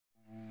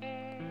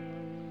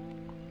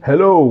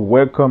Hello,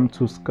 welcome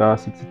to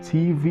Scarcity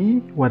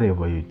TV.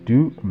 Whatever you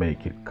do,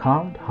 make it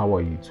count. How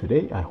are you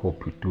today? I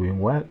hope you're doing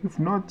well. If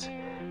not,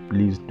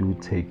 please do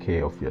take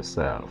care of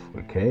yourself.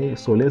 Okay,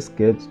 so let's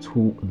get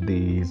to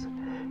the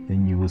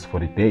news for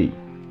the day.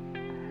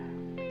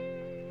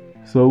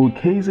 So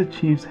Kaizer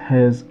Chiefs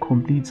has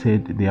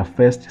completed their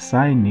first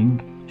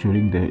signing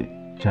during the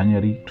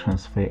January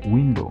transfer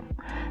window.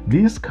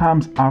 This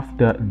comes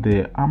after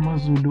the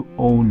AmaZulu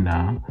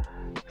owner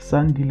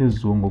Sandile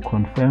Zungu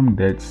confirmed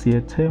that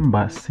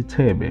Siyethemba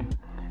Sithebe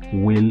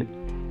will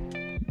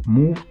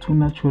move to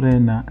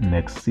Naturena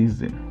next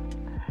season.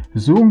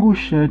 Zungu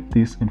shared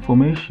this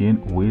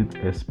information with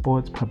a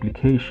sports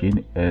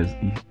publication as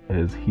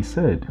he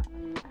said,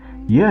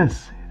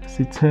 "Yes,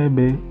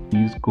 Sithebe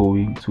is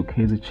going to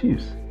Kaizer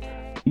Chiefs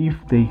if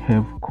they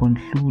have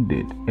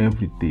concluded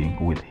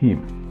everything with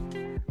him,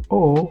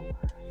 or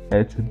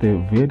at the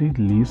very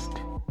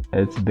least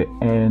at the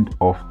end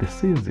of the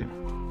season.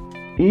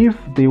 If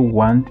they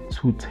want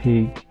to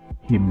take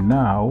him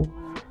now,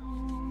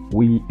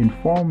 we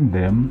inform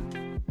them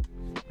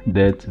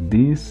that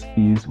this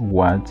is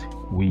what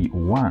we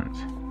want."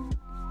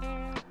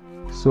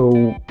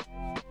 So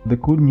the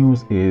good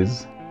news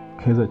is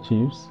Kaizer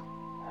Chiefs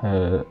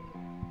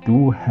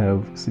do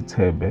have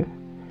Sithebe,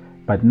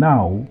 but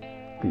now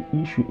the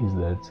issue is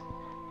that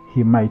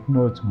he might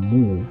not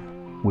move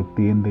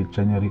within the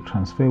January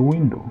transfer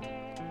window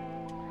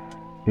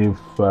if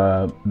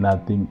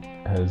nothing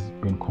has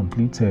been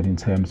completed in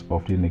terms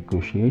of the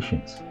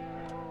negotiations.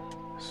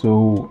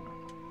 So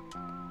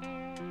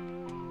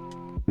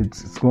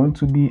it's going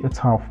to be a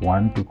tough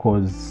one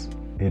because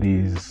it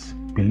is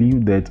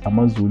believed that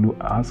AmaZulu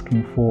are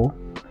asking for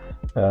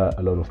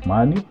a lot of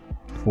money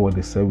for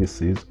the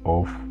services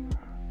of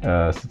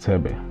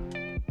Sithebe.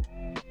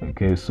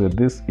 Okay, so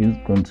this is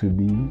going to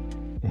be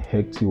a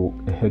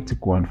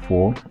hectic one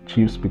for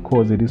Chiefs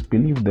because it is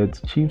believed that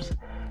Chiefs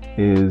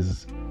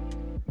is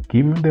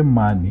giving them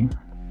money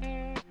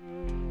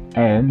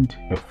and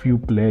a few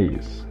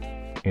players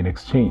in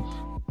exchange,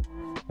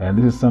 and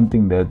this is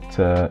something that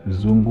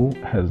Zungu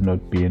has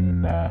not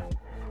been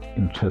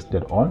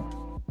interested on,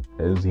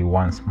 as he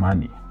wants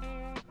money.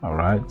 All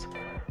right,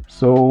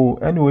 so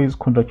anyways,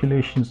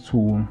 congratulations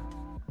to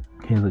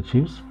Kaizer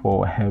Chiefs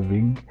for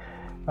having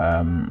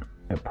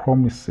a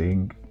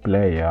promising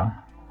player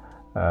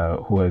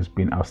who has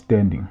been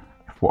outstanding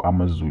for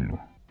AmaZulu.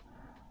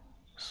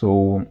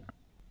 So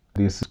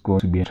this is going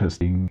to be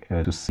interesting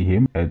to see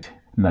him at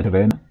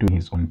Naturena doing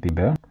his own thing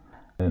there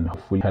and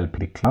hopefully help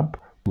the club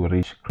to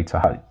reach greater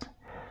heights.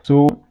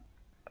 So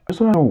I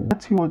just want to know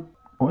what's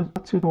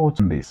your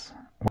thoughts on this?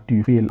 What do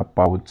you feel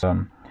about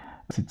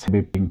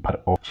Sithebe being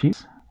part of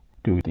Chiefs?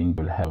 Do you think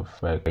we'll have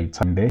a great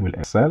time there, will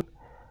excel?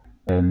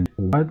 And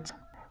what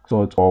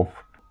sort of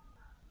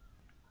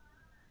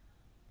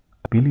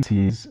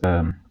abilities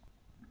and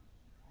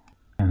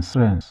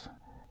strengths,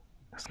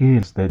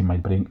 skills that he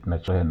might bring in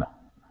Naturena?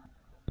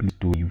 Please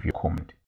do leave your comment.